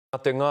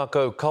Te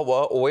ngākau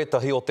kawa o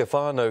etahi o te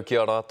whānau ki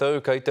a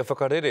rātou kei te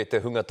whakarere te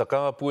hunga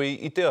takatāpui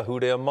i te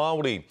ahurea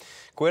Māori.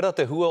 Koera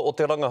te hua o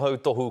te rangahau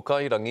tohu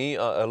kairangi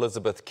a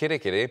Elizabeth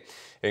Kerekere,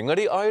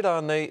 engari ai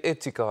rā nei e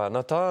tika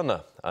ana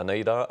tāna,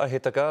 anei rā a he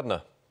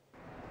takana.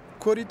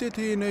 Kua rite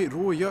tēnei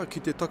roia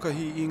ki te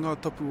takahi i ngā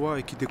tapu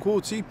ai ki te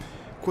kōti,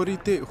 kua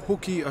rite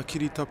hoki a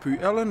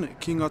kiritapu Alan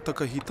ki ngā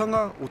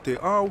takahitanga o te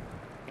ao,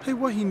 hei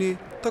wahine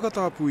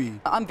takatāpui.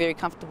 I'm very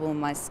comfortable in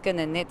my skin,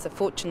 and that's a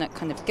fortunate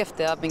kind of gift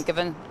that I've been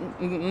given,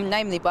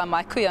 namely by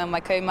my kuia and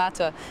my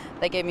kaumātua.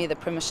 They gave me the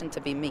permission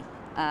to be me,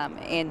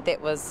 and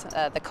that was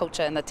the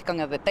culture and the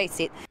tikanga that they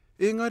set.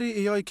 Engari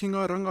e ai ki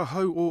ngā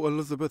rangahau o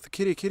Elizabeth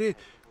Kerekere,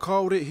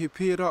 kaore he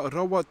pērā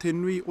rawa te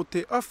nui o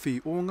te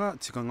awhi o ngā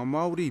tikanga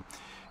Māori.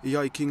 E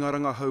ai ki ngā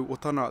rangahau o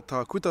tana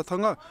tā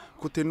kutatanga,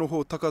 ko te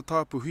noho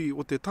takatāpuhi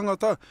o te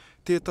tangata,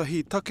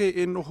 tētahi take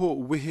e noho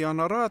wehe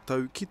ana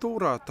rātau ki tō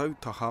rātau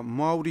taha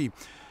Māori.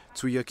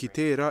 Tuia ki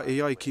tērā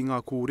e ai ki ngā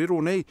kōrero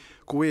nei,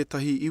 ko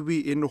ētahi iwi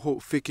e noho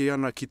wheke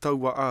ana ki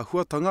taua a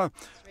huatanga,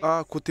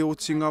 a ko te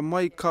otinga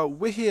mai ka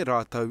wehe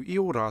rātau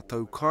i o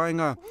rātau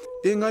kāinga.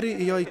 Engari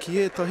e ai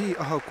ki ētahi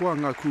ahakoa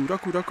ngā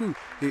kūrakuraku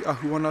e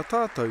ahu ana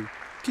tātou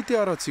ki te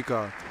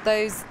aratika.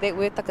 Those that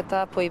were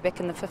takatāpui back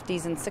in the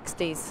 50s and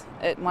 60s,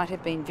 it might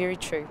have been very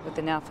true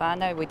within our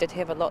whānau. We did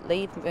have a lot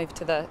leave, moved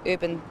to the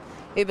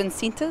urban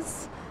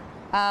centres.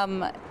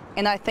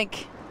 And I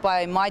think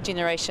by my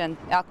generation,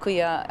 our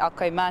kuia, our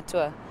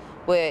kaumātua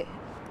were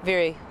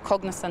very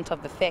cognizant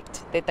of the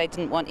fact that they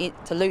didn't want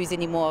to lose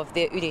any more of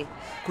their ure.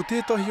 Ko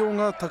tētahi o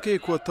ngā take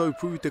kua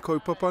taupū te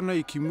kaupapa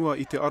nei ki mua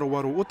i te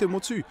arawaro o te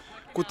motu,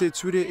 ko te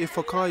ture e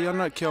whakai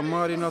ana kia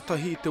mārena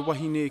tahi te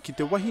wahine ki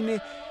te wahine,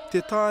 te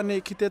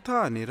tāne ki te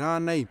tāne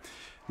rānei.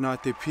 Nā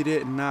te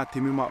pire, nā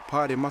te mima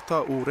pāre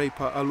mata o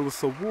reipa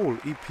Elizabeth Wall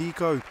i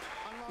Pīkau.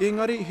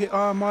 Engari he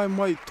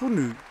mai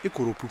tonu e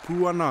koro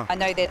pupu ana. I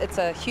know that it's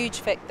a huge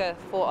factor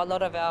for a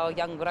lot of our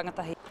young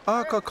rangatahi.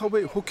 A ka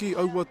kawe hoki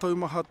aua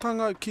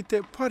taumahatanga ki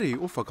te pare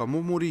o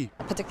whakamomori.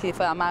 Particularly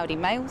for our Māori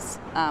males,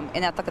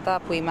 and our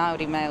takatāpui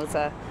Māori males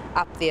are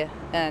up there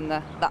in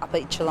the upper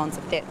echelons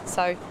of that.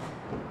 So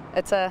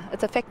it's a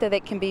factor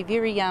that can be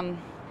very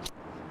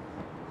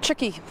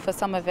tricky for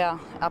some of our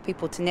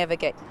people to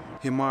navigate.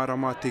 He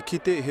mārama te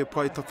kite he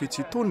pai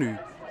tawhiti tonu,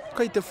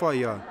 kei te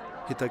whaia,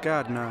 he te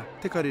gardener,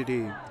 te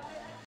karere.